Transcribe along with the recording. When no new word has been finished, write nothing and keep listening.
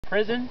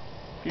prison.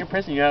 If you're in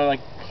prison, you gotta like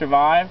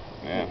survive.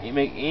 Yeah. You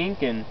make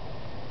ink and.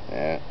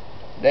 Yeah.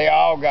 They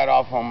all got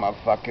off on my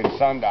fucking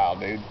sundial,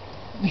 dude.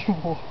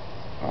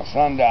 My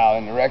sundial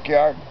in the rec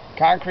yard.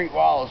 Concrete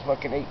wall is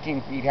fucking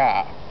 18 feet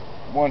high.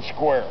 One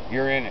square,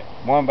 you're in it.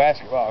 One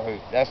basketball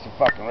hoop, that's the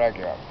fucking rec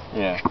yard.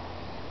 Yeah.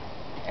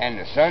 And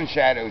the sun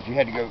shadows, you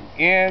had to go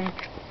in,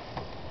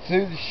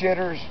 through the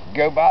shitters,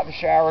 go by the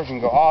showers,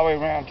 and go all the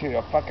way around to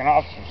the fucking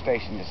officer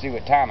station to see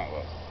what time it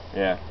was.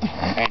 Yeah.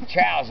 And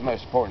chow's the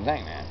most important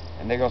thing, man.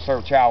 And they're gonna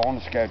serve chow on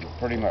the schedule,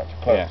 pretty much,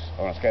 close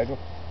on a schedule.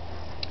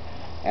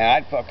 And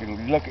I'd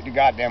fucking look at the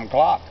goddamn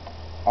clock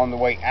on the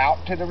way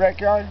out to the rec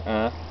yard,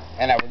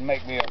 and I would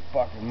make me a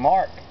fucking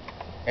mark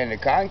in the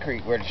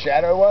concrete where the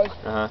shadow was,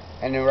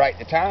 and then write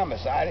the time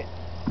beside it.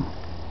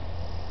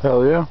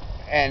 Hell yeah.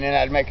 And then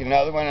I'd make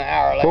another one an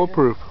hour later.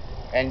 Foolproof.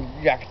 And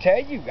I can tell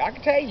you,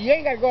 you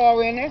ain't gotta go all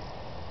the way in there.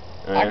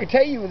 I can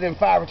tell you within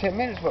 5 or 10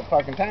 minutes what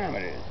fucking time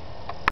it is.